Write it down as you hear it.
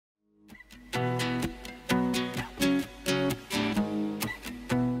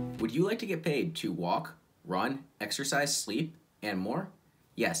Would you like to get paid to walk, run, exercise, sleep, and more?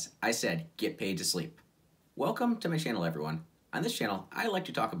 Yes, I said get paid to sleep. Welcome to my channel, everyone. On this channel, I like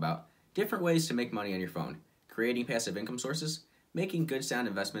to talk about different ways to make money on your phone, creating passive income sources, making good sound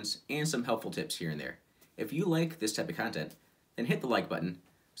investments, and some helpful tips here and there. If you like this type of content, then hit the like button,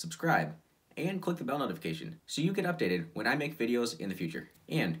 subscribe, and click the bell notification so you get updated when I make videos in the future.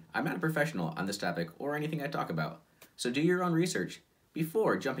 And I'm not a professional on this topic or anything I talk about, so do your own research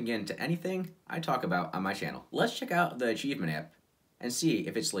before jumping into anything I talk about on my channel. Let's check out the Acheivement app and see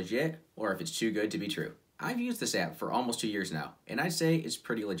if it's legit or if it's too good to be true. I've used this app for almost 2 years now, and I'd say it's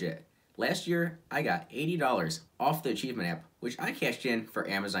pretty legit. Last year, I got $80 off the Acheivement app, which I cashed in for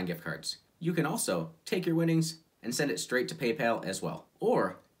Amazon gift cards. You can also take your winnings and send it straight to PayPal as well,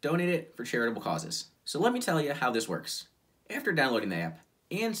 or donate it for charitable causes. So let me tell you how this works. After downloading the app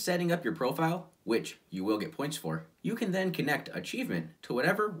and setting up your profile, which you will get points for, you can then connect Acheivement to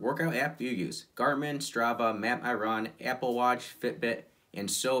whatever workout app you use. Garmin, Strava, MapMyRun, Apple Watch, Fitbit, and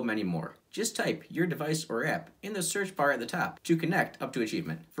so many more. Just type your device or app in the search bar at the top to connect up to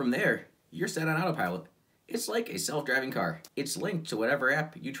Acheivement. From there, you're set on autopilot. It's like a self-driving car. It's linked to whatever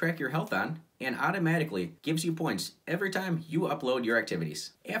app you track your health on and automatically gives you points every time you upload your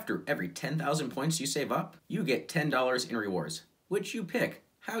activities. After every 10,000 points you save up, you get $10 in rewards, which you pick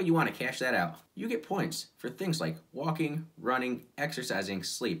how you want to cash that out. You get points for things like walking, running, exercising,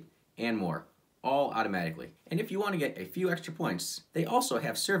 sleep, and more, all automatically. And if you want to get a few extra points, they also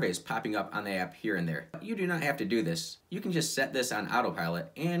have surveys popping up on the app here and there. You do not have to do this. You can just set this on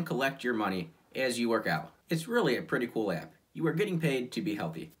autopilot and collect your money as you work out. It's really a pretty cool app. You are getting paid to be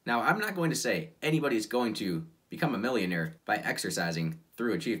healthy. Now, I'm not going to say anybody's going to become a millionaire by exercising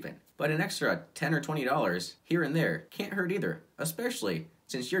through Acheivement, but an extra $10 or $20 here and there can't hurt either, especially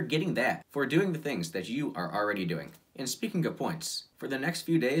since you're getting that for doing the things that you are already doing. And speaking of points, for the next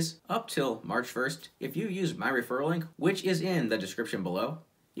few days, up till March 1st, if you use my referral link, which is in the description below,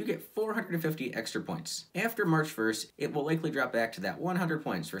 you get 450 extra points. After March 1st, it will likely drop back to that 100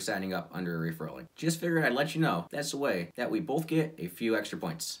 points for signing up under a referral link. Just figured I'd let you know that's the way that we both get a few extra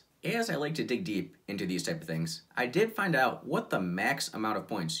points. As I like to dig deep into these type of things, I did find out what the max amount of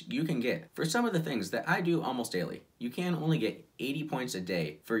points you can get for some of the things that I do almost daily. You can only get 80 points a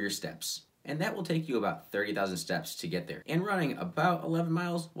day for your steps, and that will take you about 30,000 steps to get there. And running about 11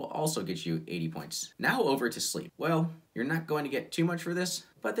 miles will also get you 80 points. Now over to sleep. Well, you're not going to get too much for this,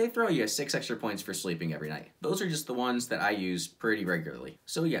 but they throw you 6 extra points for sleeping every night. Those are just the ones that I use pretty regularly.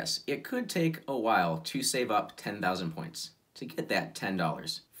 So yes, it could take a while to save up 10,000 points to get that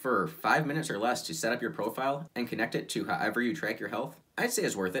 $10. For 5 minutes or less to set up your profile and connect it to however you track your health, I'd say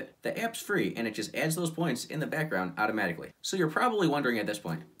it's worth it. The app's free and it just adds those points in the background automatically. So you're probably wondering at this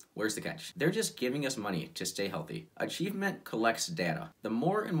point, where's the catch? They're just giving us money to stay healthy. Acheivement collects data. The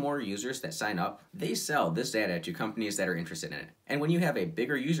more and more users that sign up, they sell this data to companies that are interested in it. And when you have a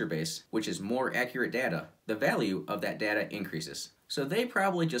bigger user base, which is more accurate data, the value of that data increases. So they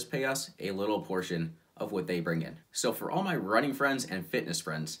probably just pay us a little portion of what they bring in. So for all my running friends and fitness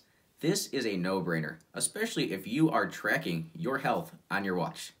friends, this is a no-brainer, especially if you are tracking your health on your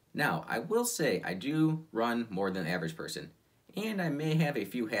watch. Now, I will say I do run more than the average person, and I may have a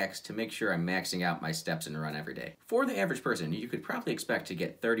few hacks to make sure I'm maxing out my steps in a run every day. For the average person, you could probably expect to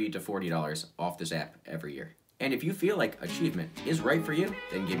get $30 to $40 off this app every year. And if you feel like Acheivement is right for you,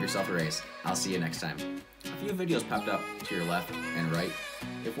 then give yourself a raise. I'll see you next time. A few videos popped up to your left and right.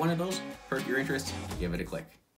 If one of those perked your interest, give it a click.